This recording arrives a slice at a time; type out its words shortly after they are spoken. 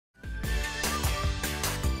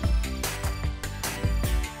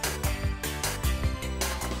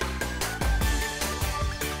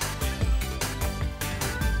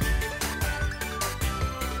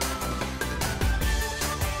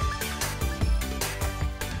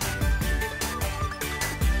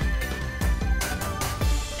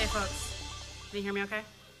you hear me okay?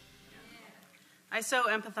 I so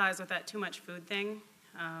empathize with that too much food thing.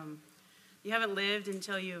 You haven't lived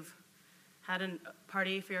until you've had a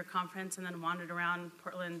party for your conference and then wandered around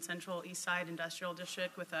Portland Central East Side Industrial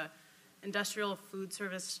District with a industrial food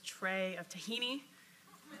service tray of tahini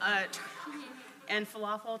and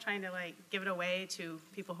falafel, trying to like give it away to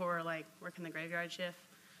people who are like working the graveyard shift,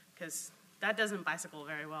 because that doesn't bicycle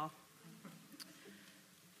very well.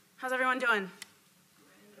 How's everyone doing?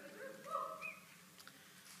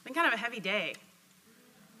 Been kind of a heavy day.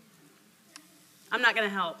 I'm not going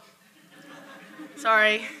to help.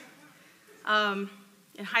 Sorry. In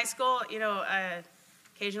high school,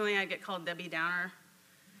 occasionally I get called Debbie Downer,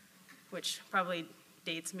 which probably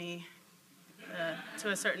dates me to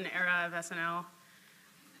a certain era of SNL.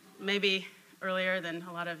 Maybe earlier than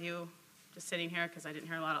a lot of you just sitting here, because I didn't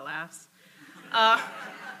hear a lot of laughs. Wah,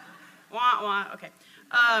 wah, okay.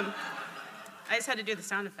 I just had to do the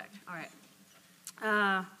sound effect. All right.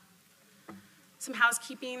 Some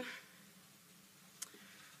housekeeping.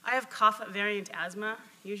 I have cough variant asthma.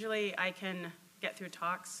 Usually I can get through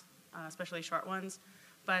talks, especially short ones,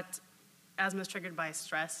 but asthma is triggered by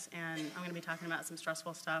stress, and I'm going to be talking about some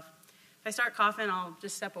stressful stuff. If I start coughing, I'll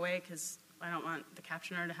just step away because I don't want the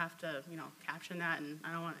captioner to have to, caption that, and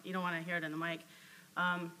you don't want to hear it in the mic.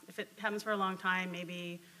 If it happens for a long time,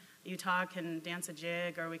 maybe Utah can dance a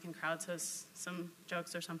jig, or we can crowdsource some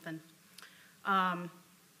jokes or something.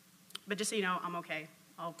 But just so you know, I'm okay.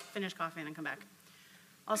 I'll finish coughing and come back.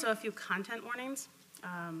 Also, a few content warnings.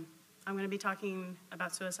 I'm going to be talking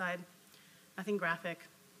about suicide. Nothing graphic,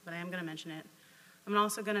 but I am going to mention it. I'm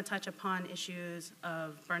also going to touch upon issues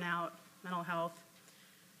of burnout, mental health,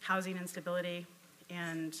 housing instability,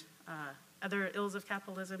 and other ills of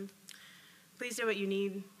capitalism. Please do what you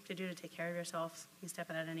need to do to take care of yourselves. You can step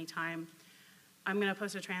in at any time. I'm going to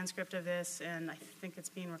post a transcript of this, and I think it's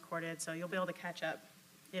being recorded, so you'll be able to catch up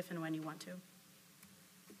if and when you want to.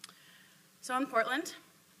 So in Portland,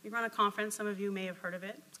 we run a conference. Some of you may have heard of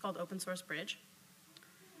it. It's called Open Source Bridge.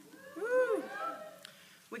 Woo!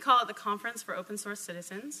 We call it the Conference for Open Source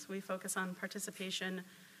Citizens. We focus on participation,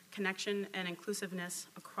 connection, and inclusiveness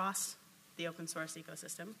across the open source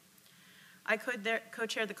ecosystem. I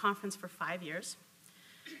co-chaired the conference for 5 years.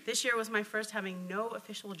 This year was my first having no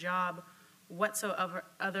official job whatsoever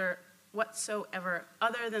other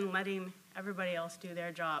than letting everybody else do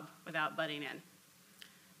their job without butting in.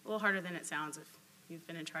 A little harder than it sounds if you've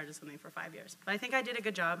been in charge of something for 5 years. But I think I did a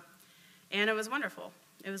good job, and it was wonderful.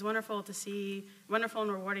 It was wonderful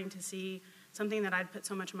and rewarding to see something that I'd put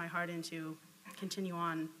so much of my heart into continue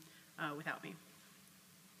on without me.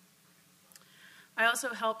 I also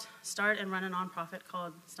helped start and run a nonprofit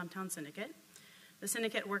called Stumptown Syndicate. The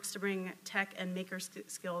syndicate works to bring tech and maker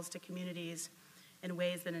skills to communities in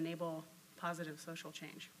ways that enable positive social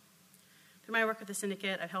change. Through my work with the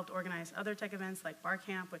syndicate, I've helped organize other tech events like Bar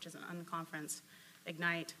Camp, which is an unconference,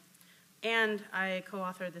 Ignite, and I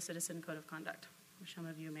co-authored the Citizen Code of Conduct, which some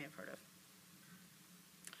of you may have heard of.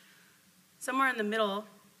 Somewhere in the middle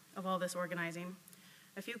of all this organizing,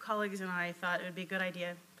 a few colleagues and I thought it would be a good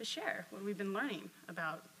idea to share what we've been learning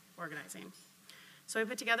about organizing. So we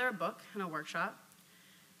put together a book and a workshop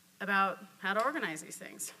about how to organize these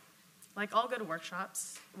things. Like all good workshop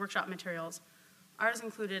materials, ours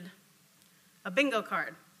included a bingo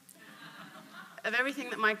card of everything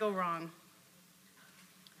that might go wrong.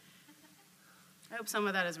 I hope some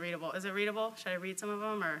of that is readable. Is it readable? Should I read some of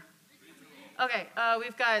them? Or? Okay,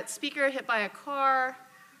 we've got speaker hit by a car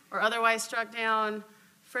or otherwise struck down.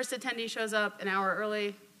 First attendee shows up an hour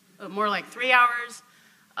early, more like 3 hours.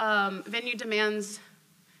 Venue demands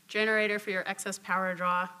generator for your excess power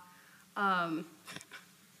draw.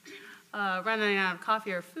 Running out of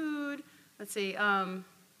coffee or food. Let's see.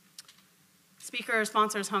 Speaker or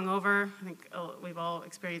sponsors hungover. I think we've all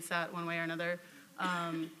experienced that one way or another.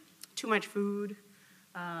 Too much food.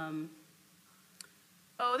 There's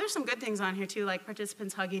some good things on here too, like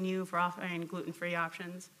participants hugging you for offering gluten-free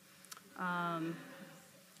options.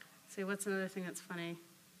 Let's see, what's another thing that's funny?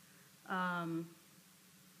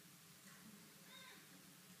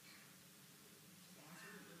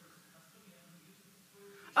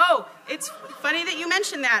 It's funny that you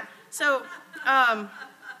mentioned that. So, I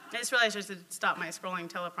just realized I should stop my scrolling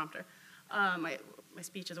teleprompter. My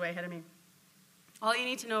speech is way ahead of me. All you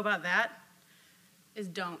need to know about that is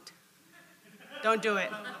don't. Don't do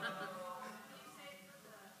it.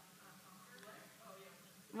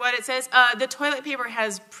 What it says, the toilet paper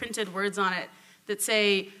has printed words on it that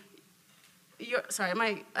say,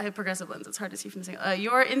 I have progressive lens, it's hard to see from the thing.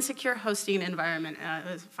 Your insecure hosting environment,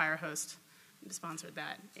 it was Firehost sponsored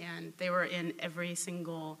that, and they were in every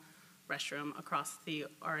single restroom across the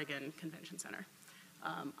Oregon Convention Center.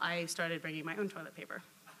 I started bringing my own toilet paper.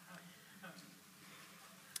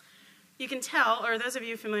 You can tell, or those of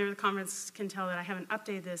you familiar with the conference can tell, that I haven't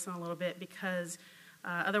updated this in a little bit because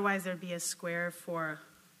otherwise there'd be a square for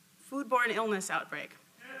foodborne illness outbreak,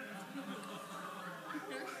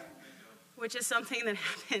 which is something that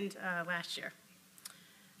happened last year.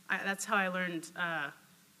 That's how I learned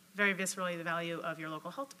very viscerally the value of your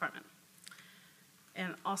local health department.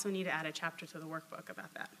 And also need to add a chapter to the workbook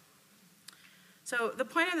about that. So the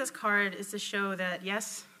point of this card is to show that,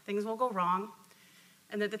 yes, things will go wrong,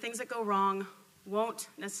 and that the things that go wrong won't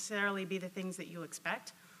necessarily be the things that you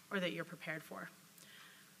expect or that you're prepared for.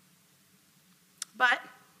 But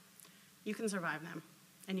you can survive them,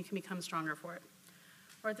 and you can become stronger for it.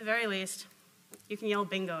 Or at the very least, you can yell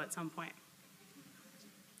bingo at some point.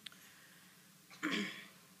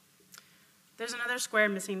 There's another square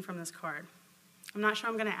missing from this card. I'm not sure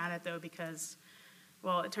I'm going to add it, though, because,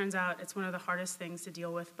 well, it turns out it's one of the hardest things to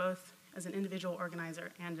deal with, both as an individual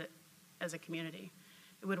organizer and as a community.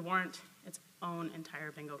 It would warrant its own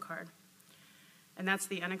entire bingo card. And that's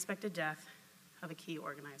the unexpected death of a key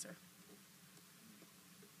organizer.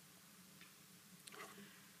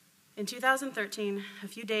 In 2013, a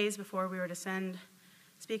few days before we were to send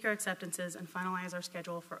speaker acceptances and finalize our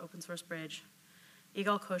schedule for Open Source Bridge,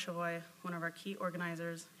 Yigal Koshevoy, one of our key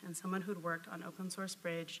organizers and someone who'd worked on Open Source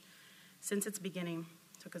Bridge since its beginning,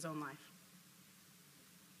 took his own life.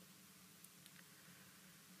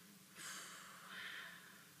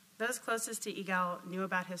 Those closest to Yigal knew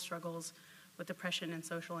about his struggles with depression and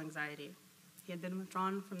social anxiety. He had been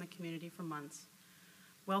withdrawn from the community for months.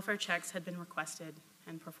 Welfare checks had been requested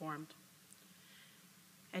and performed.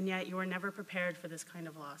 And yet you were never prepared for this kind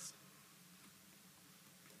of loss.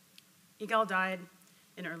 Yigal died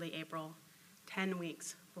in early April, 10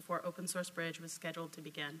 weeks before Open Source Bridge was scheduled to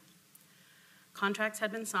begin. Contracts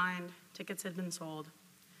had been signed, tickets had been sold.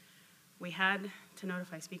 We had to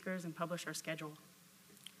notify speakers and publish our schedule.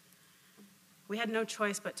 We had no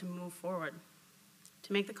choice but to move forward,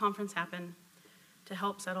 to make the conference happen, to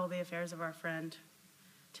help settle the affairs of our friend,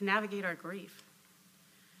 to navigate our grief.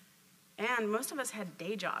 And most of us had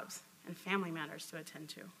day jobs and family matters to attend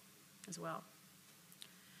to as well.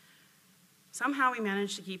 Somehow we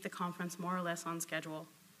managed to keep the conference more or less on schedule.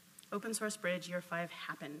 Open Source Bridge Year 5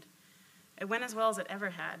 happened. It went as well as it ever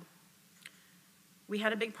had. We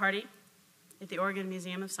had a big party at the Oregon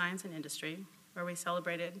Museum of Science and Industry, where we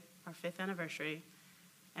celebrated our 5th anniversary,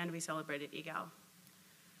 and we celebrated Yigal.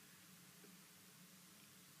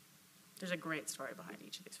 There's a great story behind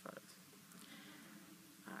each of these photos,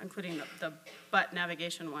 including the butt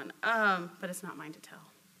navigation one, but it's not mine to tell.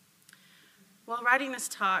 While writing this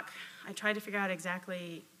talk, I tried to figure out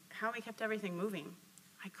exactly how we kept everything moving.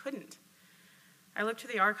 I couldn't. I looked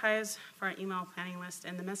through the archives for our email planning list,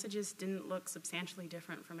 and the messages didn't look substantially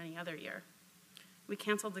different from any other year. We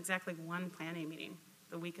canceled exactly one planning meeting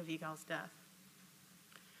the week of Yigal's death.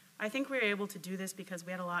 I think we were able to do this because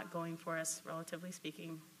we had a lot going for us, relatively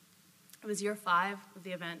speaking. It was year 5 of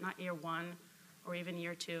the event, not year 1 or even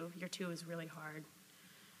year 2. Year 2 was really hard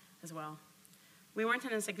as well. We weren't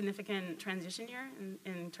in a significant transition year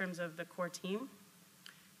in terms of the core team,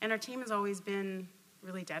 and our team has always been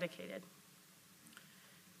really dedicated.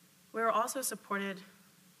 We were also supported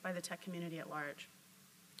by the tech community at large.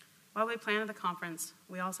 While we planned the conference,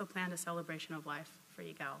 we also planned a celebration of life for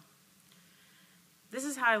Yigal. This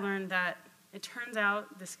is how I learned that it turns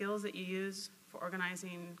out the skills that you use for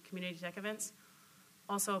organizing community tech events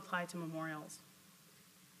also apply to memorials.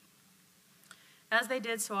 As they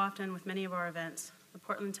did so often with many of our events, the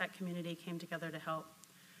Portland tech community came together to help.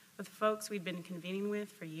 With folks we'd been convening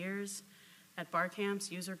with for years at bar camps,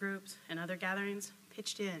 user groups, and other gatherings,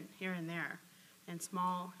 pitched in here and there, in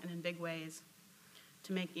small and in big ways,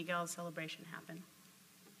 to make Yigal's celebration happen.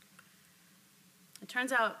 It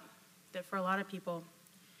turns out that for a lot of people,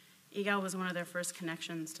 Yigal was one of their first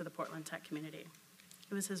connections to the Portland tech community.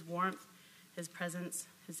 It was his warmth, his presence,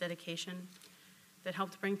 his dedication that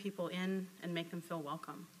helped bring people in and make them feel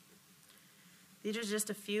welcome. These are just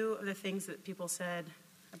a few of the things that people said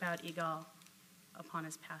about Yigal upon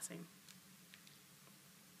his passing.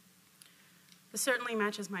 This certainly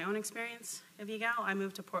matches my own experience of Yigal. I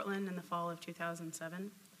moved to Portland in the fall of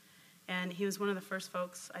 2007, and he was one of the first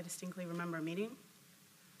folks I distinctly remember meeting.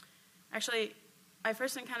 Actually, I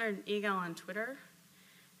first encountered Yigal on Twitter,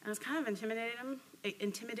 and I was kind of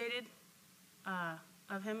intimidated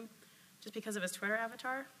of him just because of his Twitter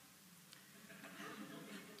avatar.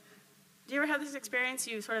 Do you ever have this experience?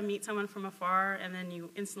 You sort of meet someone from afar, and then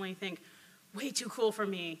you instantly think, way too cool for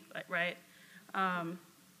me, right?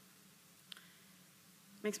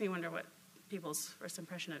 Makes me wonder what people's first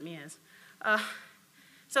impression of me is.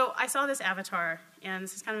 So I saw this avatar, and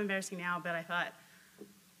this is kind of embarrassing now, but I thought,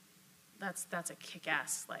 that's a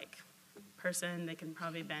kick-ass person. They can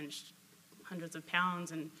probably bench hundreds of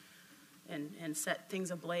pounds and set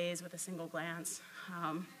things ablaze with a single glance.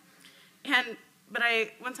 But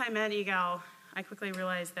once I met Yigal, I quickly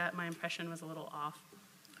realized that my impression was a little off.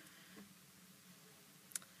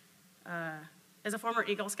 As a former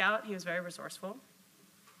Eagle Scout, he was very resourceful.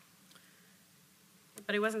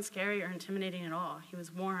 But he wasn't scary or intimidating at all. He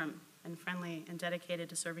was warm and friendly and dedicated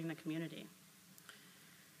to serving the community.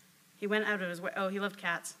 He went out of his way. Oh, he loved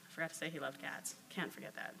cats. I forgot to say he loved cats. Can't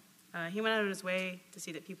forget that. He went out of his way to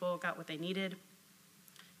see that people got what they needed.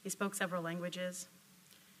 He spoke several languages.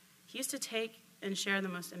 He used to take and share the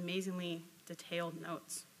most amazingly detailed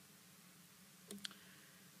notes.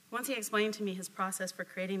 Once he explained to me his process for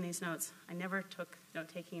creating these notes, I never took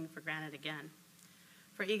note-taking for granted again.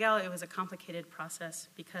 For Yigal, it was a complicated process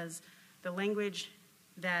because the language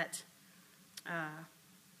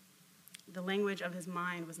of his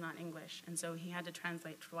mind was not English, and so he had to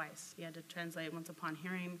translate twice. He had to translate once upon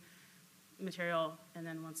hearing material and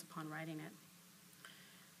then once upon writing it.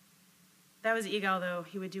 That was Yigal, though.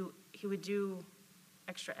 He would do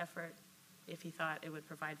extra effort if he thought it would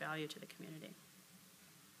provide value to the community.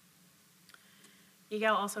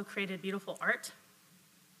 Yigal also created beautiful art.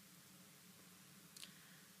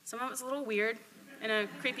 Some of it was a little weird in a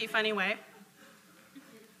creepy, funny way.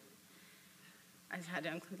 I just had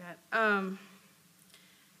to include that.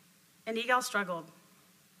 And Yigal struggled.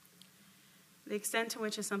 The extent to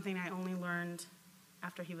which is something I only learned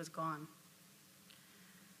after he was gone.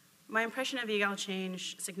 My impression of Yigal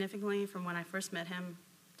changed significantly from when I first met him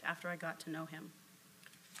to after I got to know him.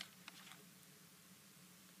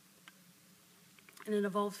 And it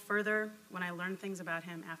evolved further when I learned things about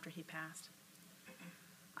him after he passed.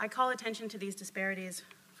 I call attention to these disparities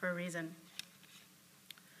for a reason.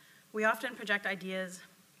 We often project ideas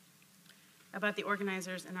about the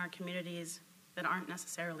organizers in our communities that aren't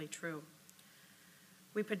necessarily true.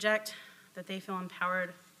 We project that they feel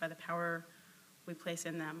empowered by the power we place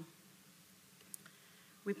in them.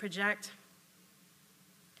 We project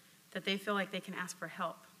that they feel like they can ask for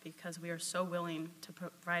help because we are so willing to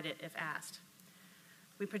provide it if asked.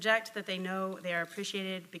 We project that they know they are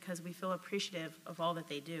appreciated because we feel appreciative of all that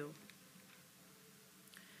they do.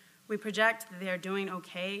 We project that they are doing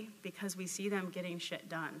okay because we see them getting shit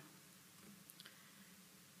done.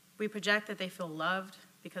 We project that they feel loved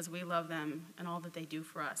because we love them and all that they do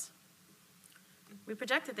for us. We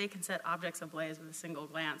project that they can set objects ablaze with a single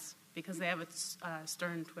glance because they have a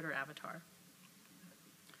stern Twitter avatar.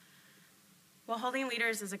 While holding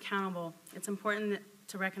leaders is accountable, it's important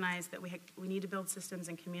to recognize that we need to build systems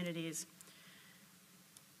and communities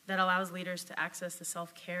that allows leaders to access the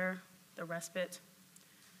self-care, the respite,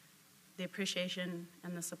 the appreciation,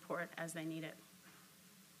 and the support as they need it.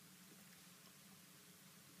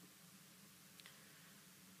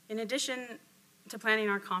 In addition to planning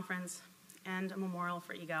our conference and a memorial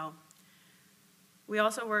for Yigal, we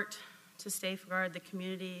also worked to safeguard the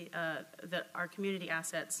community, our community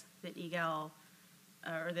assets that Yigal,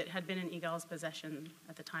 or that had been in Yigal's possession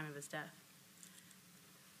at the time of his death.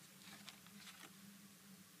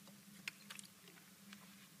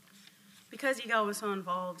 Because Yigal was so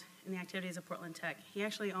involved in the activities of Portland Tech, he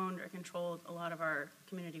actually owned or controlled a lot of our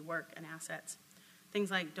community work and assets. Things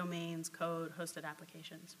like domains, code, hosted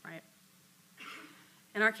applications, right?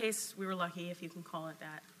 In our case, we were lucky, if you can call it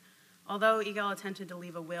that. Although Yigal attempted to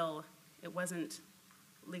leave a will, it wasn't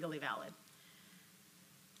legally valid.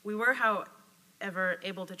 We were, however,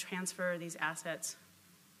 able to transfer these assets,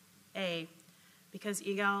 A, because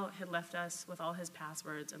Yigal had left us with all his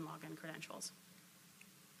passwords and login credentials.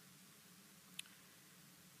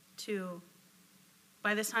 2,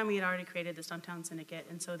 by this time we had already created the Stumptown Syndicate,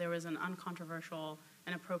 and so there was an uncontroversial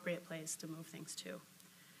and appropriate place to move things to.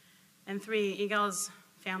 And 3, Yigal's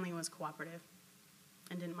family was cooperative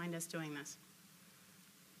and didn't mind us doing this.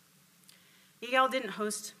 Yigal didn't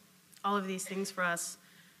host all of these things for us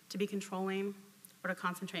to be controlling or to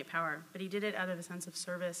concentrate power, but he did it out of a sense of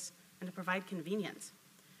service and to provide convenience.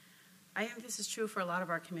 I think this is true for a lot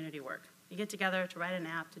of our community work. You get together to write an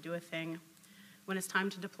app, to do a thing. When it's time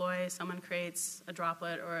to deploy, someone creates a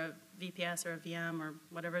droplet or a VPS or a VM or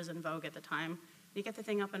whatever's in vogue at the time, and you get the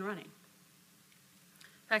thing up and running.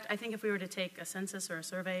 In fact, I think if we were to take a census or a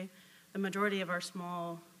survey, the majority of our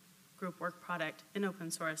small group work product in open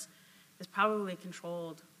source is probably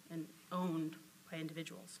controlled and owned by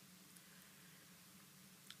individuals.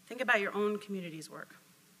 Think about your own community's work.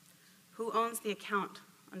 Who owns the account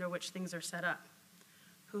under which things are set up?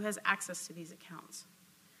 Who has access to these accounts?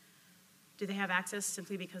 Do they have access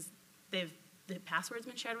simply because the password's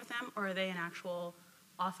been shared with them, or are they an actual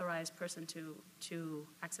authorized person to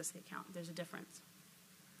access the account? There's a difference.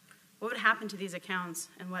 What would happen to these accounts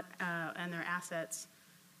and their assets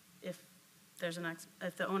if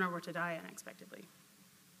the owner were to die unexpectedly?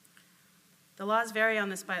 The laws vary on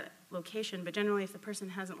this by location, but generally if the person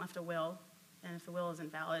hasn't left a will, and if the will is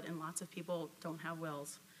invalid, and lots of people don't have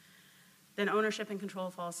wills, then ownership and control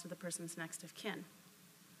falls to the person's next of kin.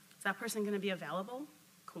 Is that person going to be available,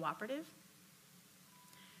 cooperative?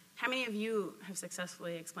 How many of you have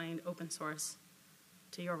successfully explained open source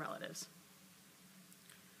to your relatives?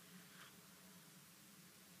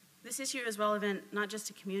 This issue is relevant not just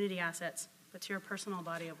to community assets, but to your personal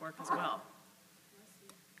body of work as well.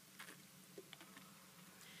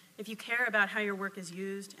 If you care about how your work is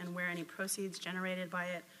used and where any proceeds generated by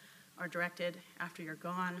it are directed after you're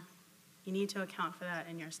gone, you need to account for that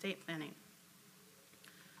in your estate planning.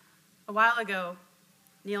 A while ago,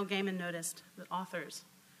 Neil Gaiman noticed that authors,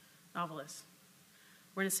 novelists,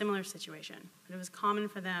 were in a similar situation, but it was common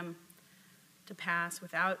for them to pass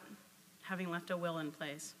without having left a will in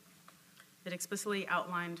place that explicitly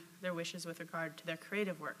outlined their wishes with regard to their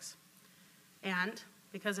creative works. And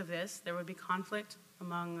because of this, there would be conflict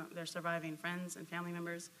among their surviving friends and family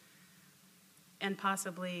members, and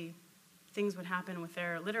possibly things would happen with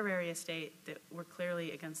their literary estate that were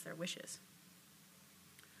clearly against their wishes.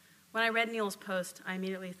 When I read Neil's post, I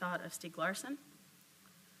immediately thought of Stieg Larsson.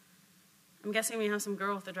 I'm guessing we have some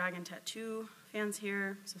Girl with the Dragon Tattoo fans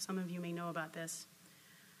here, so some of you may know about this.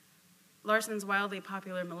 Larsson's wildly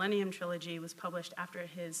popular Millennium Trilogy was published after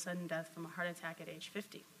his sudden death from a heart attack at age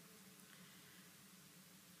 50.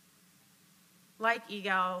 Like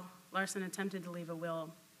Egal, Larsson attempted to leave a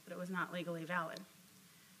will, but it was not legally valid.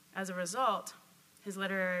 As a result, his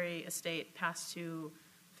literary estate passed to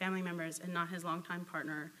family members and not his longtime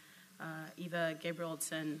partner, Eva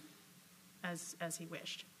Gabrielsen, as he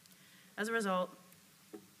wished. As a result,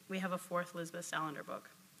 we have a fourth Lisbeth Salander book,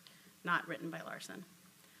 not written by Larsson.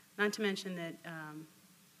 Not to mention that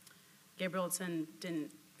Gabrielsen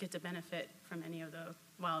didn't get to benefit from any of the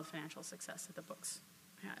wild financial success that the books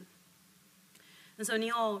had. And so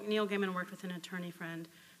Neil Gaiman worked with an attorney friend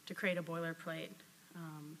to create a boilerplate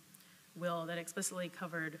will that explicitly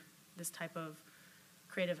covered this type of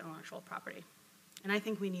creative intellectual property. And I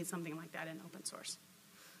think we need something like that in open source.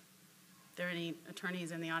 If there are any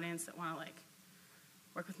attorneys in the audience that want to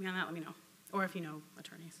work with me on that, let me know. Or if you know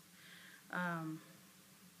attorneys.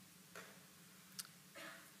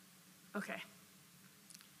 Okay.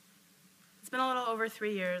 It's been a little over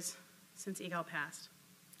 3 years since Egal passed.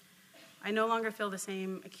 I no longer feel the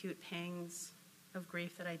same acute pangs of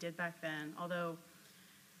grief that I did back then, although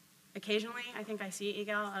occasionally I think I see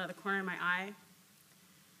Egal out of the corner of my eye,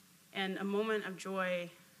 and a moment of joy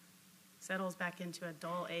settles back into a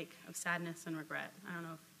dull ache of sadness and regret. I don't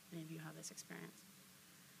know if any of you have this experience.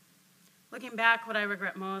 Looking back, what I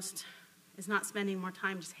regret most is not spending more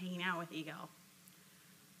time just hanging out with Egal.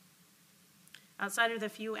 Outside of the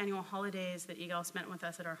few annual holidays that Egal spent with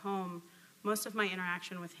us at our home, most of my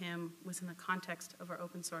interaction with him was in the context of our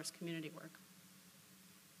open source community work.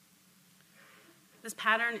 This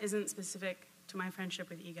pattern isn't specific to my friendship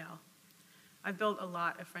with Egal. I've built a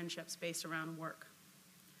lot of friendships based around work.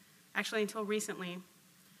 Actually, until recently,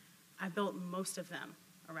 I built most of them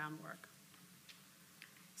around work.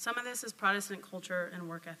 Some of this is Protestant culture and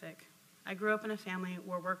work ethic. I grew up in a family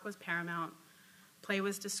where work was paramount, play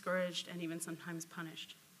was discouraged, and even sometimes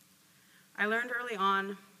punished. I learned early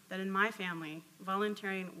on that in my family,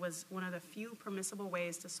 volunteering was one of the few permissible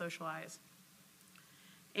ways to socialize.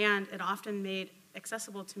 And it often made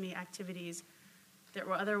accessible to me activities that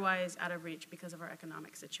were otherwise out of reach because of our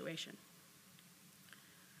economic situation.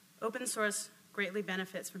 Open source greatly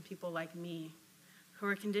benefits from people like me, who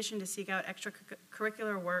are conditioned to seek out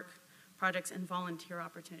extracurricular work, projects, and volunteer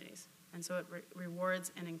opportunities. And so it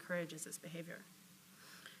rewards and encourages this behavior.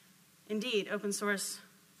 Indeed, open source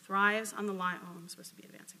thrives on the line, I'm supposed to be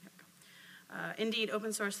advancing, here we go. Indeed,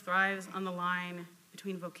 open source thrives on the line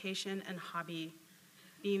between vocation and hobby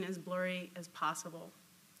being as blurry as possible,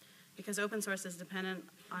 because open source is dependent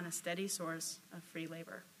on a steady source of free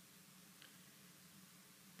labor.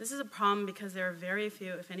 This is a problem because there are very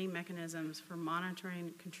few, if any, mechanisms for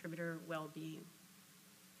monitoring contributor well-being.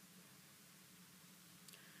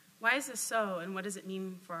 Why is this so, and what does it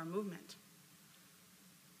mean for our movement?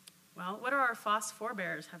 Well, what do our FOSS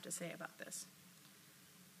forebears have to say about this?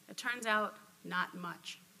 It turns out, not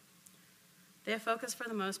much. They have focused for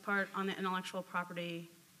the most part on the intellectual property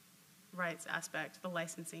rights aspect, the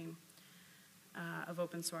licensing of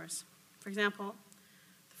open source. For example,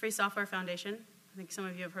 the Free Software Foundation I think some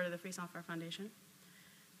of you have heard of the Free Software Foundation,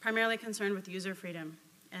 primarily concerned with user freedom,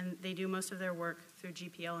 and they do most of their work through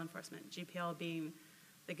GPL enforcement, GPL being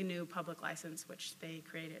the GNU public license, which they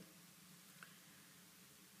created.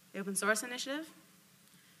 The Open Source Initiative,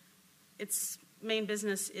 its main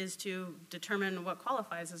business is to determine what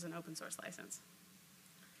qualifies as an open source license.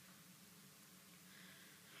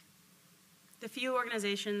 The few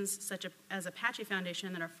organizations, such as Apache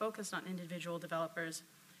Foundation, that are focused on individual developers,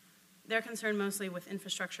 they're concerned mostly with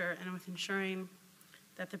infrastructure and with ensuring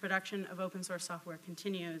that the production of open source software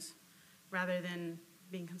continues, rather than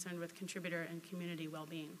being concerned with contributor and community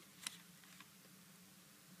well-being.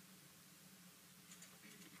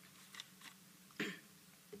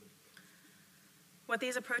 What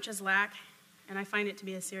these approaches lack, and I find it to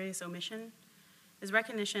be a serious omission, is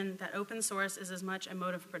recognition that open source is as much a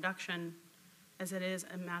mode of production as it is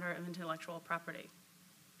a matter of intellectual property.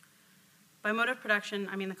 By mode of production,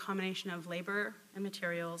 I mean the combination of labor and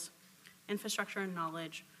materials, infrastructure and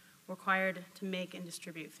knowledge required to make and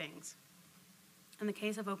distribute things. In the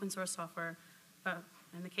case of open source software,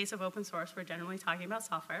 we're generally talking about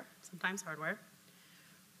software, sometimes hardware.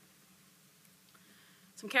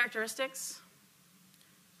 Some characteristics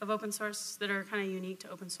of open source that are kind of unique to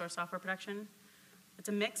open source software production. It's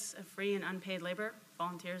a mix of free and unpaid labor,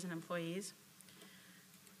 volunteers and employees.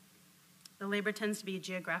 The labor tends to be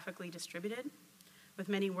geographically distributed, with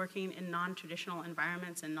many working in non-traditional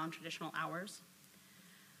environments and non-traditional hours.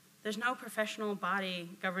 There's no professional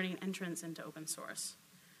body governing entrance into open source,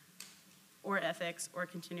 or ethics, or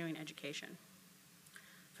continuing education.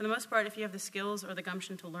 For the most part, if you have the skills or the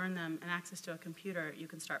gumption to learn them and access to a computer, you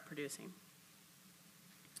can start producing.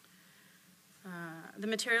 The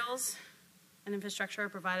materials and infrastructure are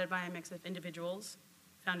provided by a mix of individuals,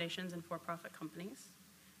 foundations, and for-profit companies.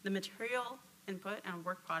 The material input and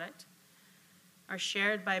work product are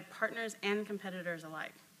shared by partners and competitors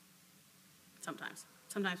alike.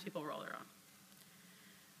 Sometimes people roll their own.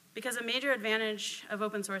 Because a major advantage of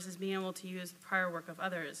open source is being able to use the prior work of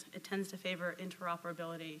others, it tends to favor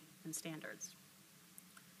interoperability and standards.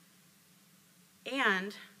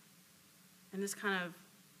 And this kind of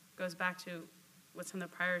goes back to what some of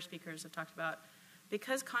the prior speakers have talked about,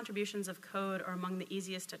 because contributions of code are among the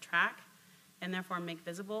easiest to track and therefore make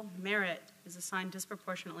visible, merit is assigned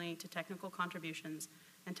disproportionately to technical contributions,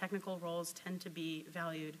 and technical roles tend to be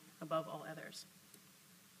valued above all others.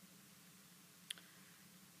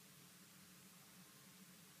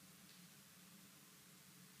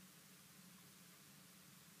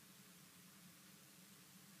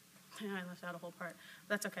 I left out a whole part.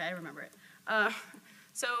 That's okay, I remember it.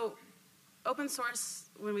 So open source,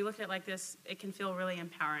 when we look at it like this, it can feel really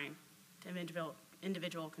empowering to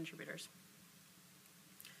individual contributors.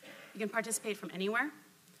 You can participate from anywhere.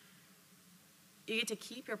 You get to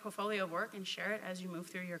keep your portfolio of work and share it as you move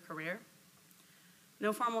through your career.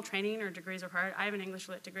 No formal training or degrees required. I have an English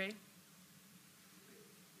Lit degree.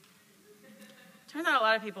 Turns out a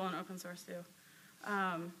lot of people in open source do.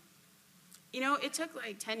 It took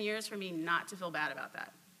like 10 years for me not to feel bad about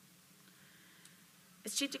that.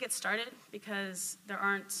 It's cheap to get started because there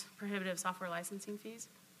aren't prohibitive software licensing fees.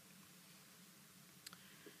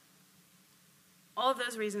 All of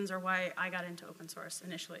those reasons are why I got into open source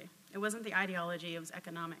initially. It wasn't the ideology, it was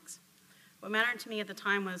economics. What mattered to me at the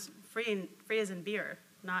time was free as in beer,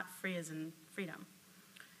 not free as in freedom.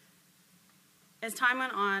 As time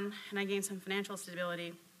went on and I gained some financial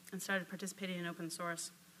stability and started participating in open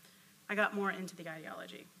source, I got more into the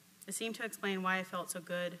ideology. It seemed to explain why I felt so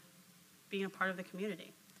good being a part of the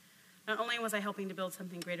community. Not only was I helping to build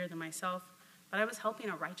something greater than myself, but I was helping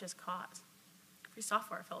a righteous cause. Free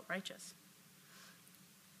software felt righteous.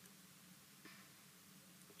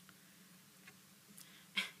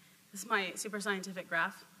 This is my super scientific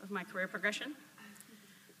graph of my career progression.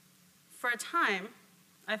 For a time,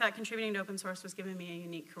 I thought contributing to open source was giving me a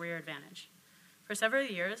unique career advantage. For several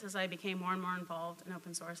years, as I became more and more involved in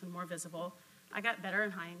open source and more visible, I got better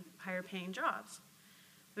and higher paying jobs.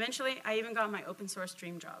 Eventually, I even got my open source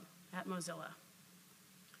dream job at Mozilla.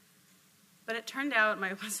 But it turned out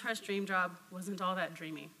my open source dream job wasn't all that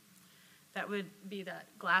dreamy. That would be that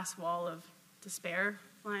glass wall of despair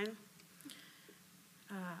line.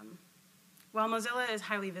 While Mozilla is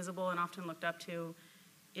highly visible and often looked up to,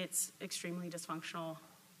 it's extremely dysfunctional.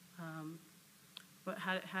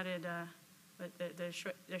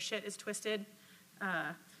 Their shit is twisted,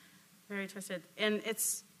 very twisted, and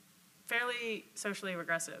it's fairly socially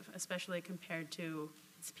regressive, especially compared to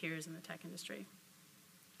its peers in the tech industry.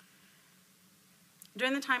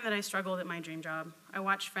 During the time that I struggled at my dream job, I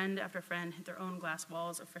watched friend after friend hit their own glass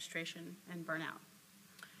walls of frustration and burnout.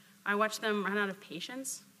 I watched them run out of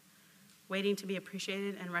patience waiting to be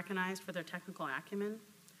appreciated and recognized for their technical acumen.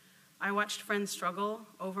 I watched friends struggle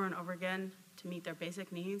over and over again to meet their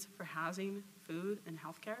basic needs for housing, food, and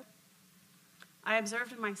healthcare. I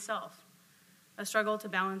observed in myself a struggle to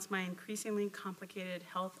balance my increasingly complicated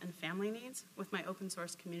health and family needs with my open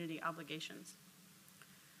source community obligations.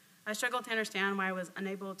 I struggled to understand why I was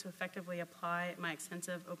unable to effectively apply my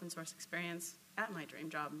extensive open source experience at my dream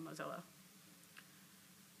job in Mozilla.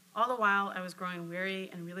 All the while, I was growing weary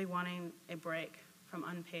and really wanting a break from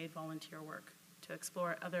unpaid volunteer work to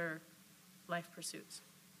explore other life pursuits.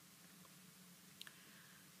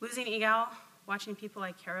 Losing eGal, watching people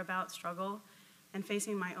I care about struggle, and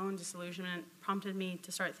facing my own disillusionment prompted me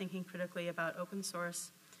to start thinking critically about open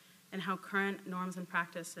source and how current norms and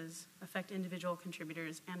practices affect individual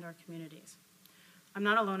contributors and our communities. I'm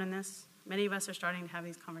not alone in this. Many of us are starting to have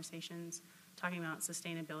these conversations, talking about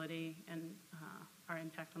sustainability and our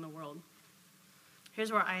impact on the world.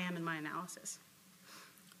 Here's where I am in my analysis.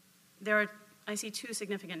 I see two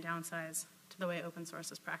significant downsides to the way open source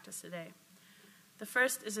is practiced today. The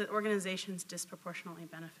first is that organizations disproportionately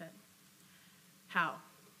benefit. How?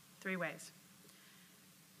 3 ways.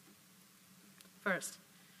 First,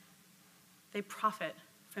 they profit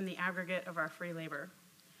from the aggregate of our free labor.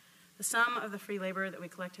 The sum of the free labor that we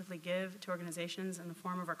collectively give to organizations in the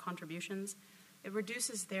form of our contributions, it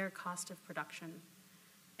reduces their cost of production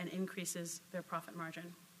and increases their profit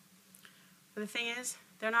margin. But the thing is,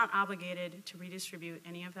 they're not obligated to redistribute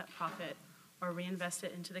any of that profit or reinvest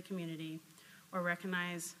it into the community or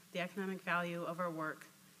recognize the economic value of our work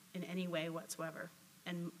in any way whatsoever.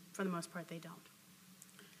 And for the most part, they don't.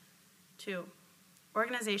 2,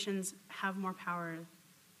 organizations have more power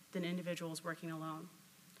than individuals working alone.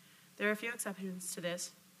 There are a few exceptions to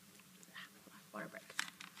this. Water break.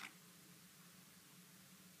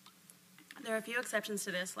 There are a few exceptions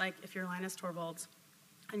to this, like if you're Linus Torvalds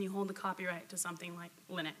and you hold the copyright to something like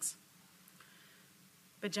Linux.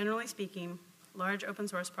 But generally speaking, large open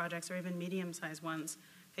source projects or even medium-sized ones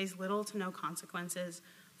face little to no consequences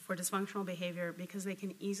for dysfunctional behavior because they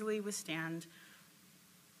can easily withstand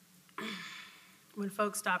when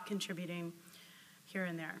folks stop contributing here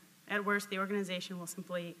and there. At worst, the organization will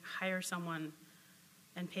simply hire someone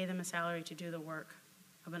and pay them a salary to do the work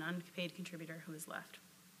of an unpaid contributor who is left.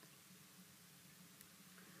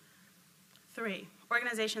 3,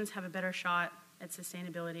 organizations have a better shot at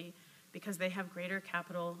sustainability because they have greater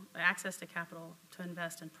access to capital to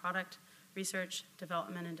invest in product, research,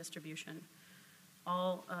 development, and distribution,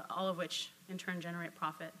 all of which in turn generate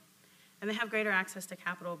profit. And they have greater access to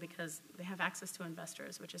capital because they have access to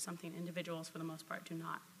investors, which is something individuals for the most part do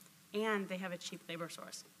not. And they have a cheap labor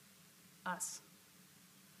source, us.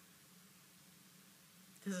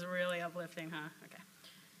 This is really uplifting, huh? Okay.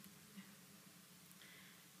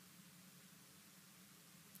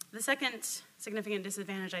 The second significant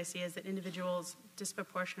disadvantage I see is that individuals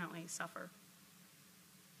disproportionately suffer.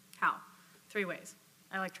 How? 3 ways.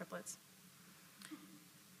 I like triplets.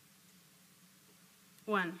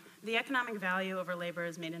 1, the economic value of our labor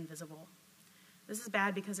is made invisible. This is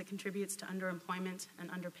bad because it contributes to underemployment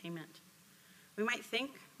and underpayment. We might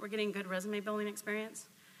think we're getting good resume building experience,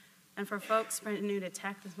 and for folks brand new to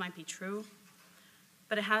tech, this might be true,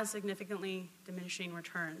 but it has significantly diminishing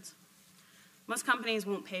returns. Most companies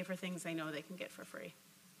won't pay for things they know they can get for free.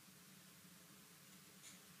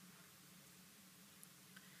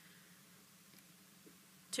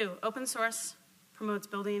 2, open source promotes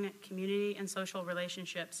building community and social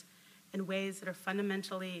relationships in ways that are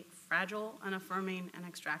fundamentally fragile, unaffirming, and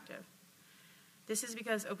extractive. This is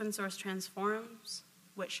because open source transforms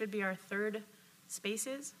what should be our third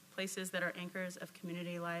spaces, places that are anchors of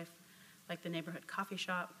community life, like the neighborhood coffee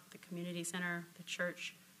shop, the community center, the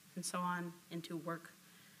church, and so on, into work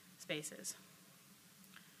spaces.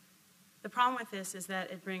 The problem with this is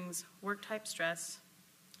that it brings work-type stress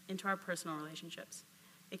into our personal relationships.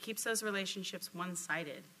 It keeps those relationships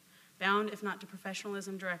one-sided, bound if not to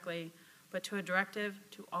professionalism directly, but to a directive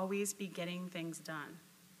to always be getting things done.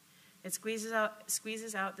 It squeezes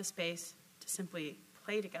out the space to simply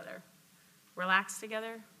play together, relax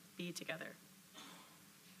together, be together.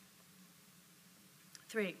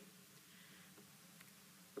 3,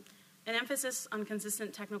 an emphasis on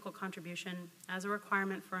consistent technical contribution as a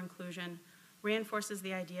requirement for inclusion reinforces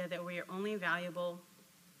the idea that we are only valuable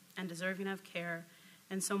and deserving of care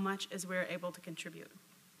in so much as we are able to contribute.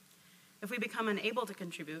 If we become unable to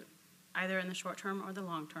contribute, either in the short term or the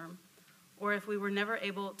long term, or if we were never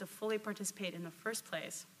able to fully participate in the first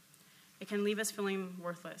place, it can leave us feeling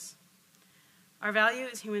worthless. Our value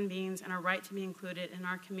as human beings and our right to be included in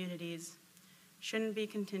our communities shouldn't be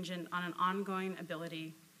contingent on an ongoing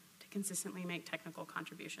ability to consistently make technical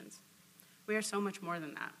contributions. We are so much more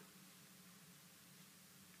than that.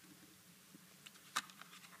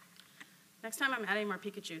 Next time I'm adding more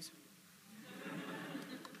Pikachus,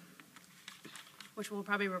 which will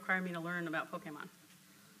probably require me to learn about Pokemon,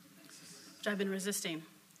 which I've been resisting.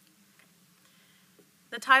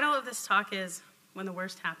 The title of this talk is When the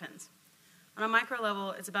Worst Happens. On a micro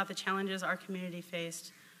level, it's about the challenges our community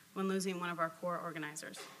faced when losing one of our core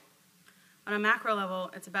organizers. On a macro level,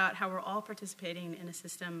 it's about how we're all participating in a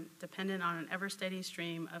system dependent on an ever-steady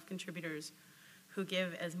stream of contributors who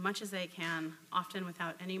give as much as they can, often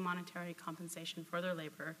without any monetary compensation for their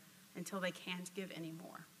labor, until they can't give any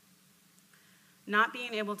more. Not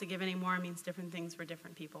being able to give any more means different things for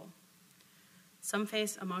different people. Some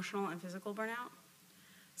face emotional and physical burnout.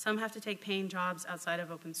 Some have to take paying jobs outside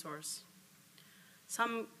of open source.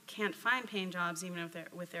 Some can't find paying jobs even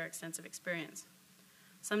with their extensive experience.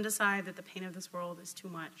 Some decide that the pain of this world is too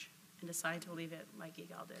much and decide to leave it like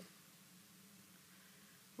Yigal did.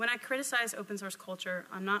 When I criticize open source culture,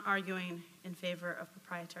 I'm not arguing in favor of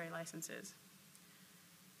proprietary licenses.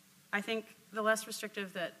 I think the less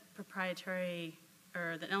restrictive that proprietary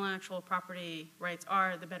or that intellectual property rights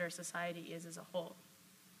are, the better society is as a whole.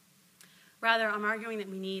 Rather, I'm arguing that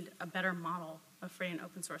we need a better model of free and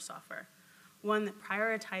open source software, one that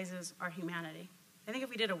prioritizes our humanity. I think if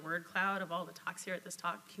we did a word cloud of all the talks here at this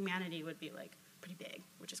talk, humanity would be like pretty big,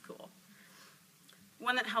 which is cool.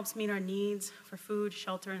 One that helps meet our needs for food,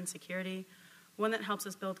 shelter, and security. One that helps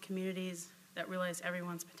us build communities that realize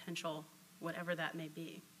everyone's potential, whatever that may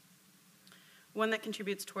be. One that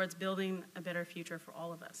contributes towards building a better future for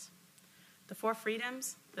all of us. The 4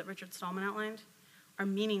 freedoms that Richard Stallman outlined are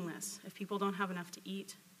meaningless if people don't have enough to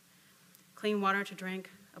eat, clean water to drink,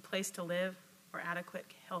 a place to live, or adequate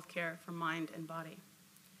health care for mind and body.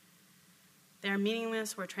 They are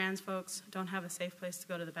meaningless where trans folks don't have a safe place to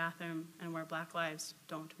go to the bathroom and where Black lives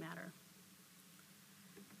don't matter.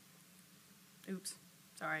 Oops,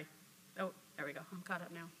 sorry. Oh, there we go, I'm caught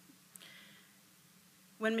up now.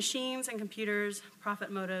 When machines and computers,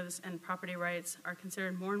 profit motives, and property rights are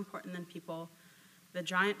considered more important than people, the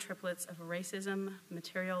giant triplets of racism,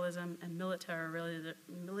 materialism, and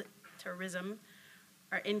militarism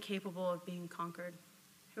are incapable of being conquered.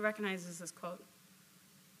 Who recognizes this quote?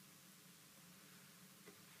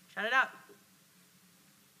 Shout it out.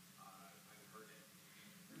 I've heard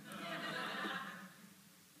it.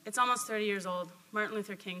 It's almost 30 years old. Martin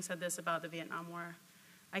Luther King said this about the Vietnam War.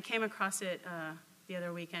 I came across it the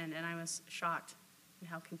other weekend, and I was shocked at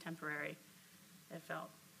how contemporary it felt.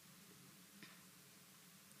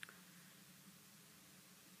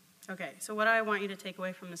 Okay, so what do I want you to take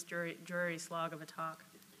away from this dreary slog of a talk?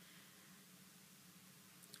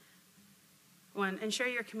 1, ensure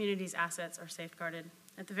your community's assets are safeguarded.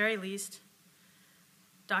 At the very least,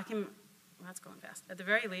 document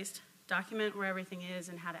where everything is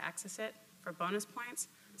and how to access it for bonus points.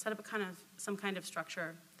 Set up some kind of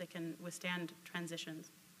structure that can withstand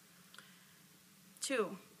transitions.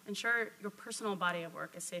 2, ensure your personal body of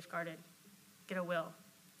work is safeguarded. Get a will.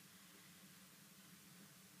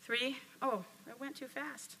 3, oh, I went too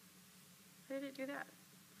fast. How did it do that?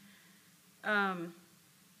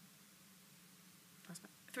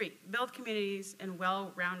 3, build communities and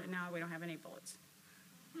well-rounded. Now we don't have any bullets.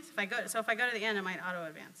 So if I go to the end, it might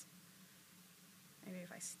auto-advance. Maybe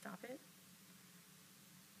if I stop it.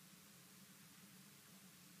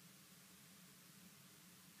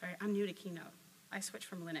 All right, I'm new to Keynote. I switched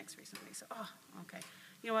from Linux recently, so, okay.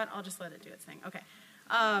 You know what? I'll just let it do its thing. Okay.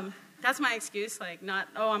 That's my excuse, like not,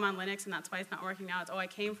 I'm on Linux and that's why it's not working now. It's, I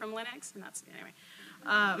came from Linux, and that's, anyway.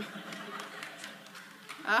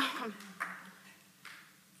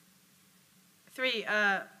 3,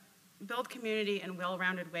 build community in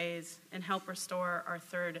well-rounded ways and help restore our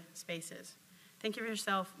third spaces. Think of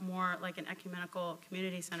yourself more like an ecumenical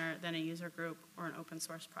community center than a user group or an open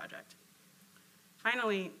source project.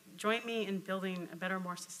 Finally, join me in building a better,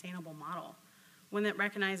 more sustainable model, one that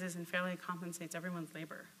recognizes and fairly compensates everyone's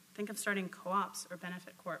labor. Think of starting co-ops or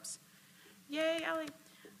benefit corps. Yay, Ellie!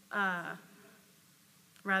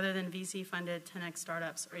 Rather than VC-funded 10x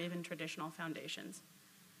startups or even traditional foundations.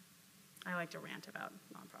 I like to rant about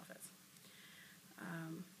nonprofits.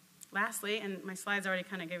 Lastly, and my slides already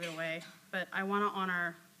kind of gave it away, but I want to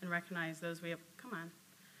honor and recognize those we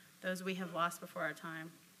have lost before our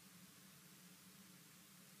time.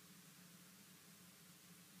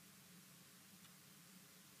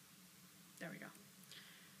 There we go.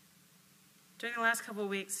 During the last couple of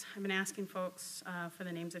weeks, I've been asking folks for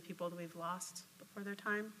the names of people that we've lost before their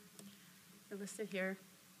time. They're listed here.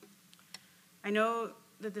 I know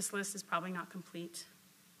that this list is probably not complete.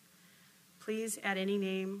 Please add any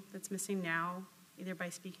name that's missing now either by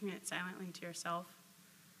speaking it silently to yourself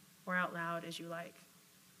or out loud as you like.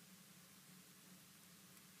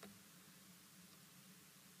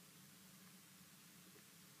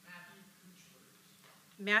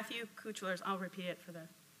 Matthew Koehler's, I'll repeat it for the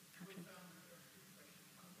caption.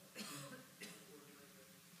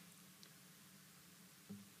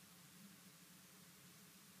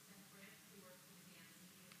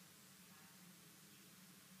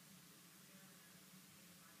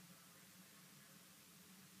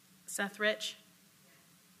 Seth Rich.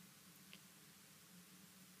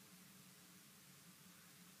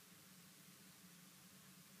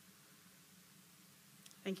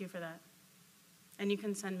 Thank you for that. And you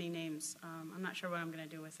can send me names. I'm not sure what I'm going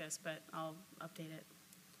to do with this, but I'll update it.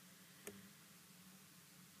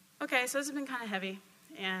 Okay, so this has been kind of heavy,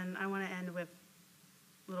 and I want to end with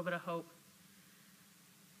a little bit of hope.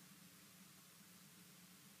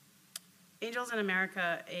 Angels in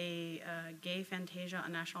America, a gay fantasia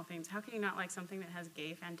on national themes. How can you not like something that has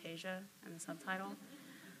gay fantasia in the subtitle?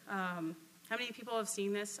 How many people have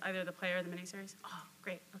seen this, either the play or the miniseries? Oh,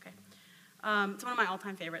 great, okay. It's one of my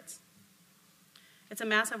all-time favorites. It's a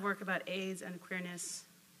massive work about AIDS and queerness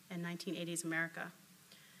in 1980s America.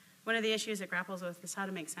 One of the issues it grapples with is how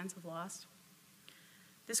to make sense of loss.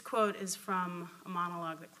 This quote is from a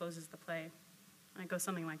monologue that closes the play, and it goes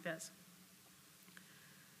something like this.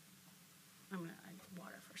 I'm going to add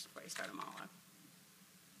water first before I start a monologue.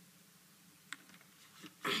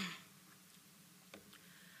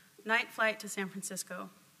 Night flight to San Francisco.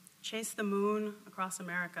 Chase the moon across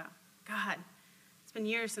America. God, it's been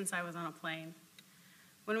years since I was on a plane.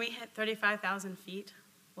 When we hit 35,000 feet,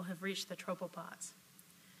 we'll have reached the tropopause,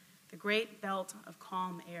 the great belt of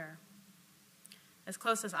calm air, as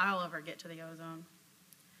close as I'll ever get to the ozone.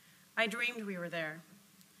 I dreamed we were there.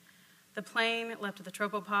 The plane left the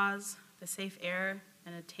tropopause, the safe air,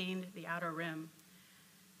 and attained the outer rim.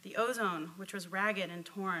 The ozone, which was ragged and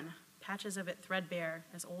torn, patches of it threadbare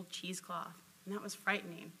as old cheesecloth, and that was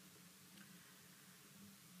frightening.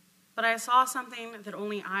 But I saw something that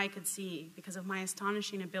only I could see because of my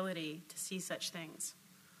astonishing ability to see such things.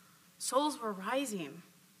 Souls were rising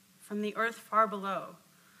from the earth far below,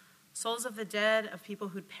 souls of the dead, of people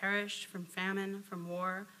who'd perished from famine, from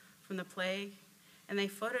war, from the plague, and they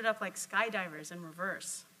floated up like skydivers in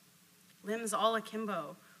reverse, limbs all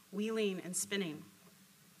akimbo, wheeling and spinning.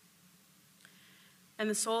 And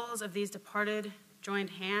the souls of these departed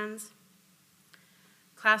joined hands,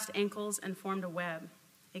 clasped ankles, and formed a web,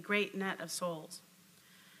 a great net of souls.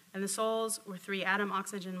 And the souls were 3 atom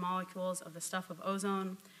oxygen molecules of the stuff of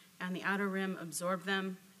ozone, and the outer rim absorbed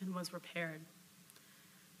them and was repaired.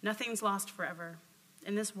 Nothing's lost forever.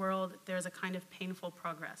 In this world, there is a kind of painful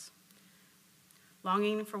progress,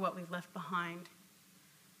 longing for what we've left behind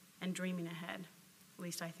and dreaming ahead. At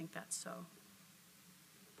least I think that's so.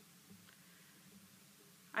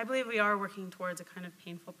 I believe we are working towards a kind of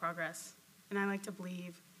painful progress, and I like to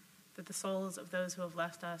believe that the souls of those who have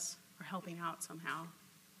left us are helping out somehow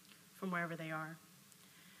from wherever they are.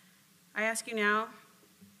 I ask you now,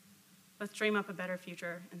 let's dream up a better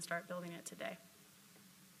future and start building it today.